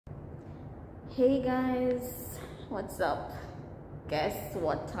Hey guys, what's up? Guess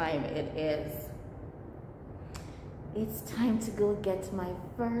what time it is? It's time to go get my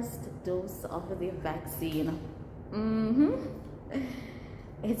first dose of the vaccine.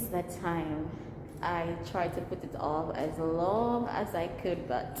 It's that time. I tried to put it off as long as I could,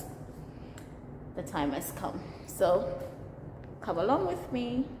 but the time has come. So come along with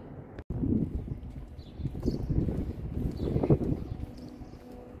me.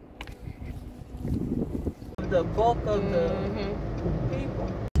 The bulk of the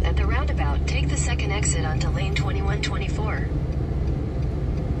people. At the roundabout, take the second exit onto lane 2124.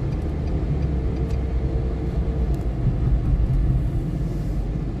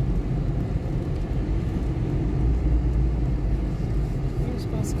 You're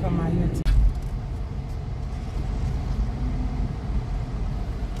supposed to come out here too.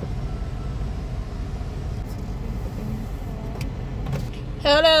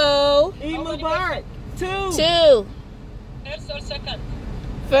 Hello. Mubarak. Two. First or second?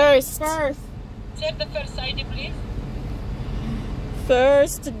 First. Take the first ID, please.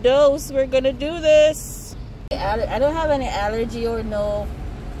 First dose. We're gonna do this. I don't have any allergy or no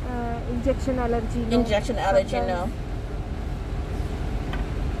Injection allergy. No. injection allergy. No.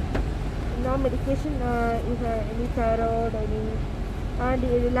 No medication. If any thyroid, any,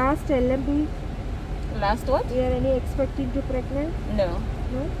 and last LMP. Last what? You are any expecting to pregnant? No.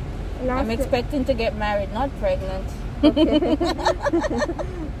 No. Last. I'm expecting to get married, not pregnant. Okay.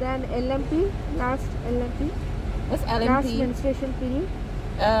 Then LMP. Last LMP. What's Last LMP? menstruation period.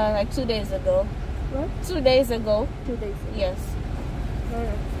 Like 2 days ago. What? 2 days ago. 2 days. Yes. I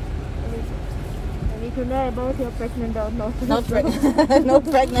need to know about your pregnant or not. Not pregnant. No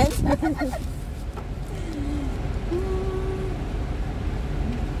pregnant.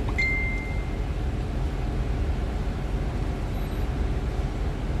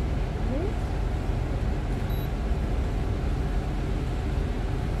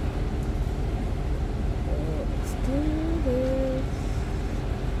 Let's do this.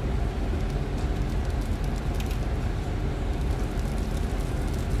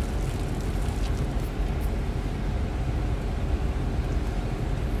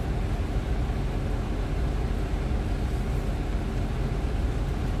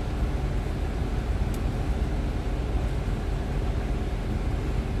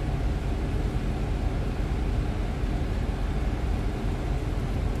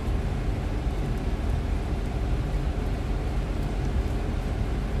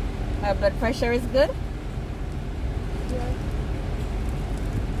 My blood pressure is good. Yeah.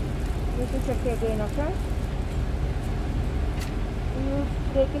 You can check again, okay? You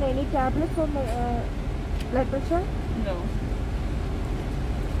taken any tablet for blood pressure? No.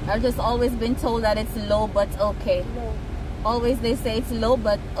 I've just always been told that it's low but okay. No. Always they say it's low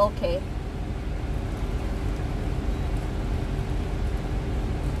but okay.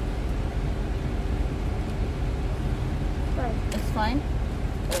 Fine. It's fine?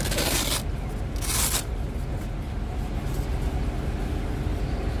 Okay.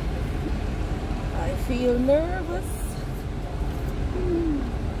 I feel nervous.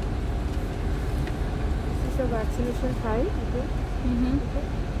 This is a vaccination card. Okay. Mm-hmm. Okay.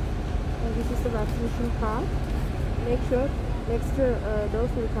 And this is the vaccination card. Make sure next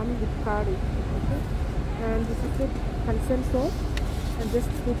dose will come with card. Okay. And this is the consent form. And just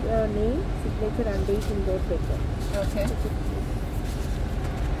put name, signature, and date in those paper. Okay.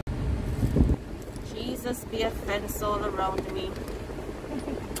 Jesus be a fence all around me.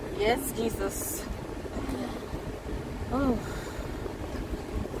 Yes, Jesus. Oh.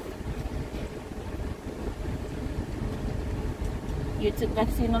 You took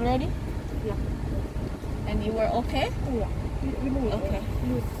vaccine already? Yeah. And you were okay? Oh, yeah. You move. Okay.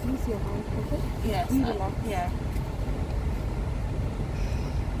 Use your hand. Okay. Yes. You relax. Yeah.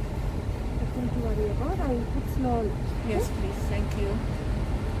 Nothing to worry about. I will put slowly. Yes, please. Thank you.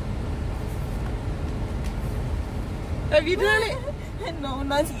 Have you done it? No,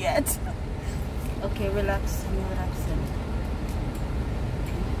 not yet. Okay, relax. I'm relaxing.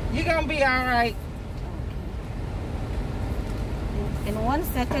 You're gonna be all right. In 1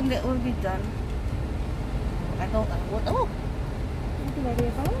 second, it will be done. I don't. What? Oh, Nothing to worry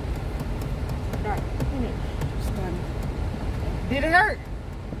about. Done. Finish. it's done. Did it hurt?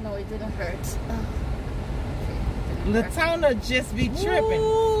 No, it didn't hurt. Oh. Latona just be tripping.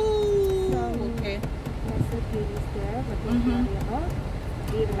 Ooh, okay. Muscle pain is there, but don't worry about.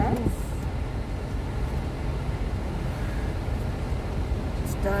 Be relaxed.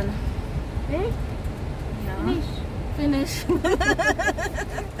 It's done. Okay. Yeah. Finish.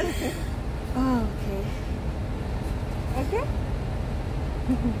 Oh, okay. Okay.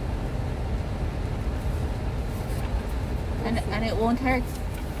 And it won't hurt.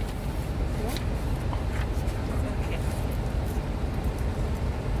 Yeah.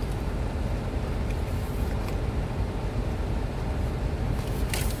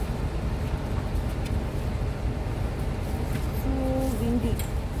 So windy.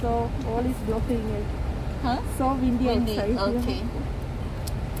 So all is blocking it. Huh? So windy outside. Okay.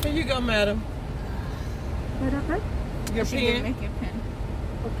 Here you go, madam. What happened? Your She will pen. make your pen.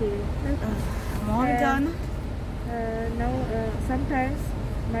 Okay. I'm all done. Now sometimes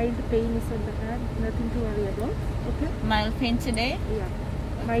mild pain is on the hand, nothing to worry about. Okay? Mild pain today? Yeah.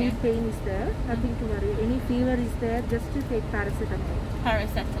 Mild pain is there, nothing to worry. Any fever is there, just to take paracetamol.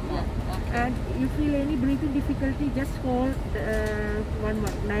 Paracetamol. Okay. And you feel any breathing difficulty, just call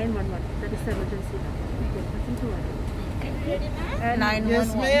 911. That is emergency number. Okay, nothing to worry. Okay. And 911.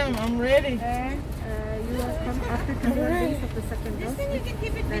 Yes, ma'am. I'm ready. And you will come after 21 days of the second dose.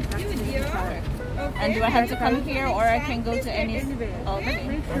 That vaccination card. And do I have to come here or I can go to any? Anywhere. Okay.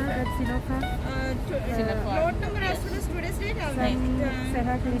 Make sure that Sinopharm. Sinopharm. Some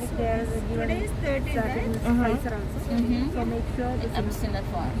Seha clinic there is given starting with Pfizer also. So make sure the I'm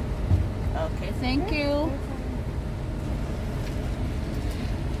Sinopharm. Okay, thank you.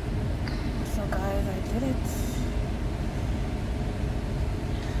 So guys, I did it.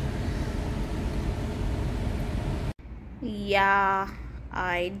 Yeah,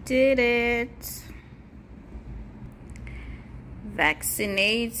 I did it.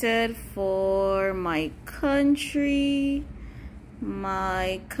 Vaccinated for my country,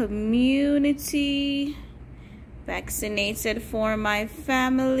 my community, vaccinated for my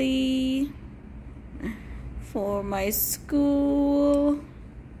family, for my school.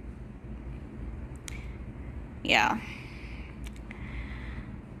 Yeah.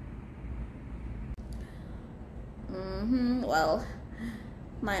 Well,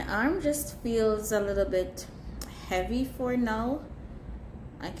 my arm just feels a little bit heavy for now.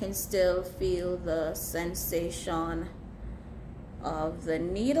 I can still feel the sensation of the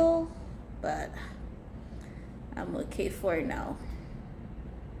needle, but I'm okay for now.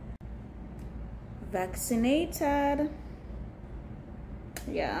 Vaccinated.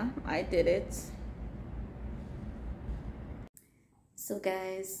 Yeah, I did it. So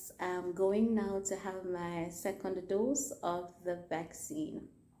guys, I'm going now to have my second dose of the vaccine.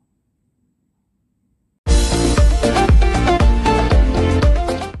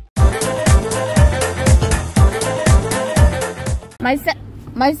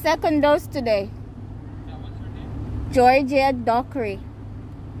 My second dose today. Georgia Dockery.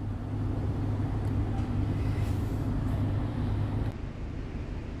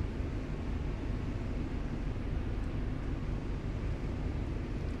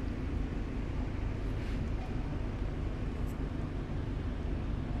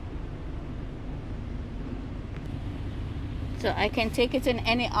 So I can take it in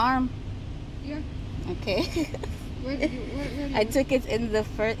any arm. Yeah. Okay. Where I took it in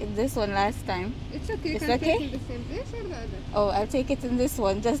this one last time. It's okay. It's Can okay? take it in the same place or the other? Oh, I'll take it in this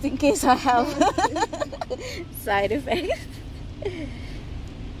one just in case I have side effects.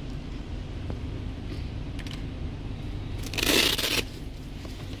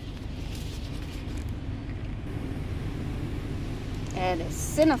 And it's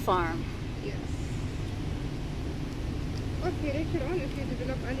Sinopharm. Yes. Okay, later on, if you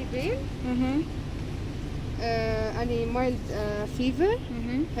develop any pain, any mild fever,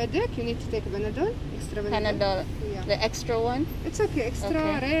 headache, you need to take Panadol, extra Panadol, Yeah. the extra one. It's okay, extra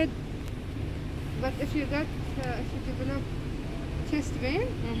Okay. red. But if you develop chest pain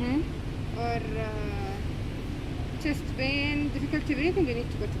or chest pain, difficulty breathing, you need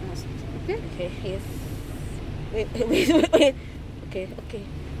to go to the hospital. Okay? Okay, yes. Wait. Okay.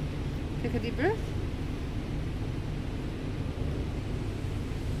 Take a deep breath.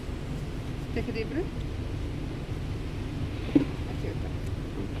 Take a deep breath.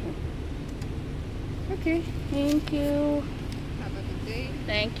 Okay. Thank you. Have a good day.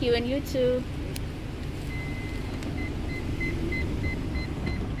 Thank you, and you too.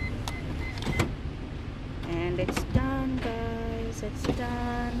 And it's done, guys. It's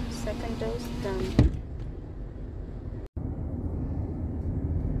done. Second dose done.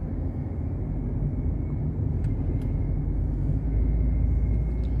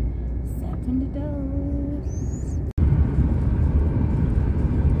 Second dose.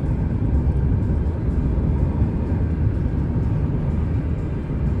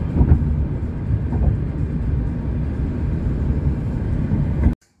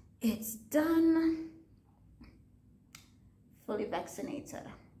 It's done. Fully vaccinated.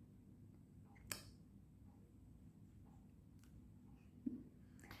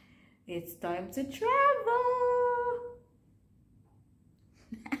 It's time to travel.